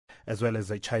as well as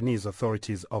the Chinese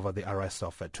authorities over the arrest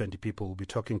of 20 people. We'll be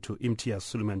talking to Imtiaz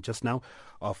Sooliman just now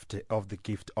of the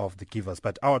gift of the givers.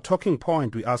 But our talking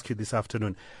point, we ask you this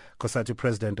afternoon, COSATU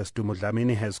President Sdumo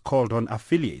Dlamini has called on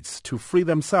affiliates to free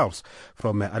themselves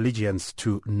from allegiance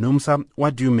to NUMSA.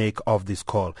 What do you make of this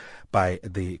call by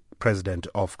the president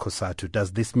of COSATU?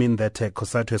 Does this mean that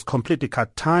COSATU has completely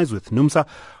cut ties with NUMSA,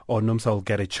 or NUMSA will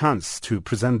get a chance to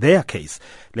present their case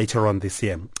later on this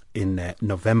year in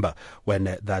November when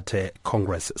that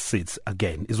Congress sits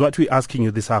again? Is what we're asking you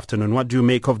this afternoon. What do you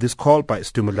make of this call by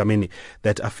Sdumo Dlamini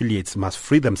that affiliates must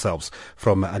free themselves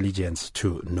from allegiance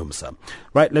to NUMSA?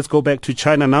 Right, let's go back to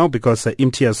China now, because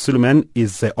Imtiaz Sooliman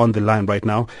is on the line right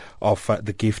now of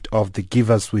the gift of the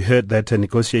givers. We heard that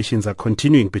negotiations are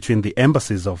continuing between the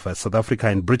embassies of South Africa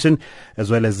and Britain, as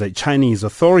well as the Chinese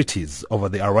authorities over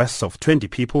the arrests of 20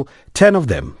 people, 10 of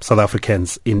them South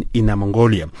Africans in Inner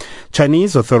Mongolia.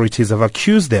 Chinese authorities have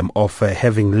accused them of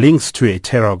having links to a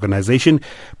terror organization,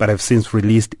 but have since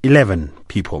released 11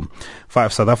 people.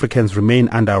 5 South Africans remain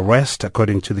under arrest,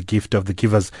 according to the gift of the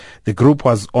givers. The group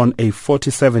was on a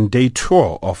 47-day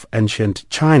tour of ancient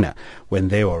China when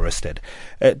they were arrested.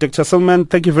 Dr. Sooliman,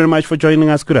 thank you very much for joining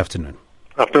us. Good afternoon.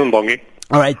 Afternoon, Bongi.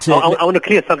 All right. I want to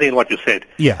clear something in what you said.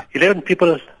 Yeah. 11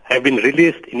 people have been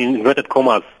released in inverted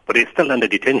commas, but they're still under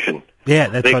detention. Yeah,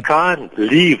 they can't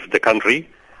leave the country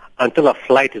until a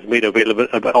flight is made available,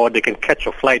 or they can catch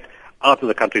a flight out of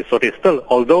the country. So they still,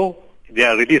 although they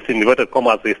are released in inverted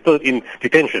commas, they're still in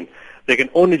detention. They can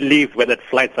only leave when that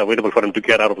flights are available for them to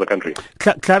get out of the country.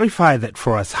 Clarify that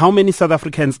for us. How many South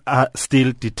Africans are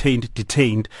still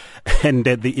detained, and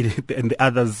the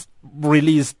others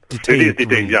released, detained?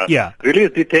 Released, yeah. Yeah.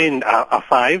 Released, detained are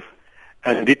 5,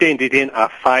 and detained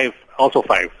are 5, also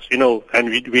 5. And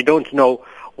we don't know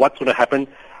what's going to happen.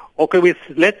 Okay,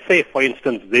 let's say, for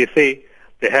instance, they say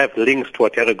they have links to a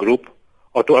terror group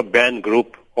or to a banned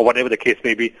group or whatever the case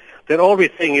may be. Then all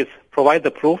we're saying is provide the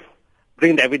proof,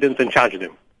 bring the evidence, and charge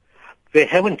them. They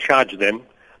haven't charged them.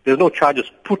 There's no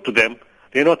charges put to them.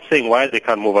 They're not saying why they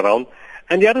can't move around.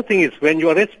 And the other thing is, when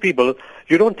you arrest people,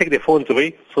 you don't take their phones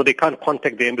away, so they can't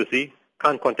contact the embassy,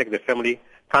 can't contact their family,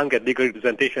 can't get legal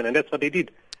representation, and that's what they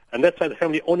did. And that's why the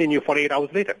family only knew 48 hours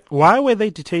later. Why were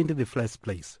they detained in the first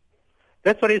place?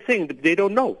 That's what they're saying. They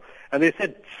don't know. And they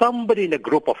said somebody in a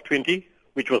group of 20,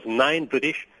 which was 9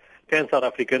 British, 10 South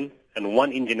African, and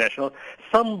 1 Indian national,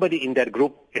 somebody in that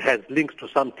group has links to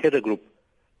some terror group.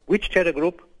 Which terror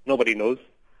group? Nobody knows.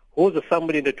 Who's the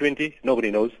somebody in the 20?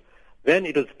 Nobody knows. Then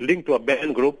it was linked to a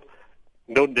banned group.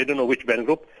 They don't know which banned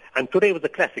group. And today was a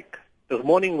classic. This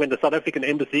morning when the South African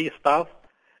embassy staff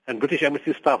and British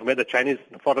embassy staff met the Chinese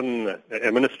foreign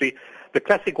ministry, the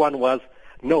classic one was,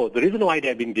 no, the reason why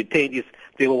they're being detained is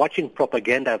they were watching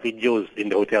propaganda videos in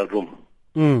the hotel room.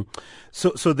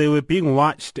 So they were being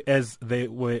watched as they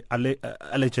were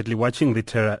allegedly watching the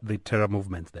terror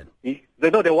movements then?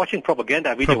 They're watching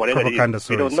propaganda video, whatever propaganda, it is.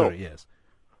 We don't know. Yes.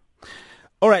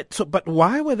 All right. So, but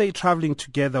why were they traveling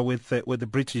together with the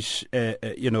British,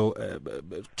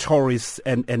 tourists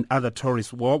and other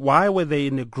tourists? Why were they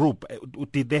in a group?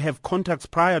 Did they have contacts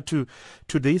prior to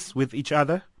this with each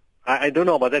other? I don't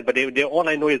know about that, but all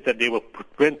I know is that they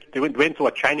went to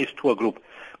a Chinese tour group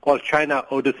called China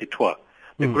Odyssey Tour.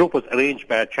 The group was arranged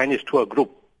by a Chinese tour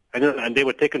group, and they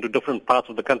were taken to different parts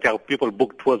of the country. How people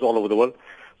book tours all over the world.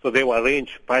 So they were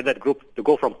arranged by that group to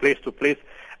go from place to place,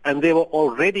 and they were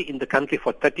already in the country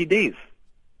for 30 days.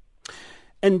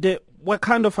 And what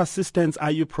kind of assistance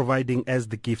are you providing as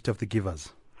the gift of the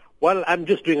givers? Well, I'm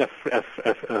just doing a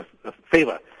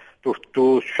favor to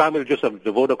Shamil Joseph,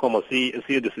 the Vodacom, or the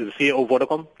CEO of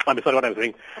Vodacom. I'm sorry what I'm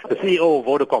saying. The CEO of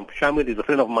Vodacom, Shamil, is a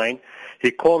friend of mine. He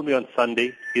called me on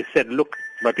Sunday. He said, look,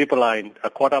 my people are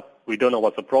caught up. We don't know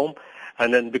what's the problem.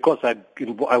 And then because I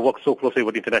work so closely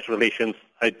with international relations,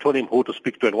 I told him who to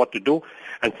speak to and what to do.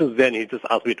 And since then, he just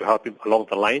asked me to help him along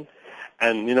the line.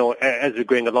 And, as we're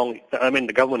going along,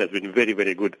 the government has been very,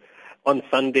 very good. On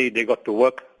Sunday, they got to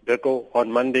work. They go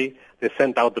on Monday. They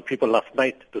sent out the people last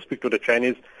night to speak to the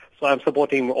Chinese. So I'm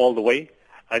supporting him all the way.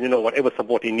 And, whatever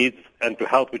support he needs, and to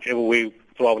help whichever way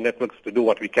through our networks to do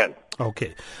what we can.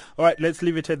 Okay. All right, let's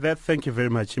leave it at that. Thank you very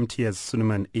much. Imtiaz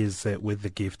Sooliman is with the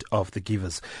gift of the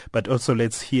givers. But also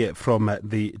let's hear from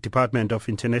the Department of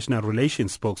International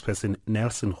Relations spokesperson,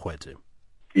 Nelson Huete.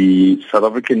 The South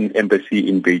African Embassy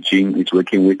in Beijing is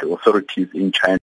working with authorities in China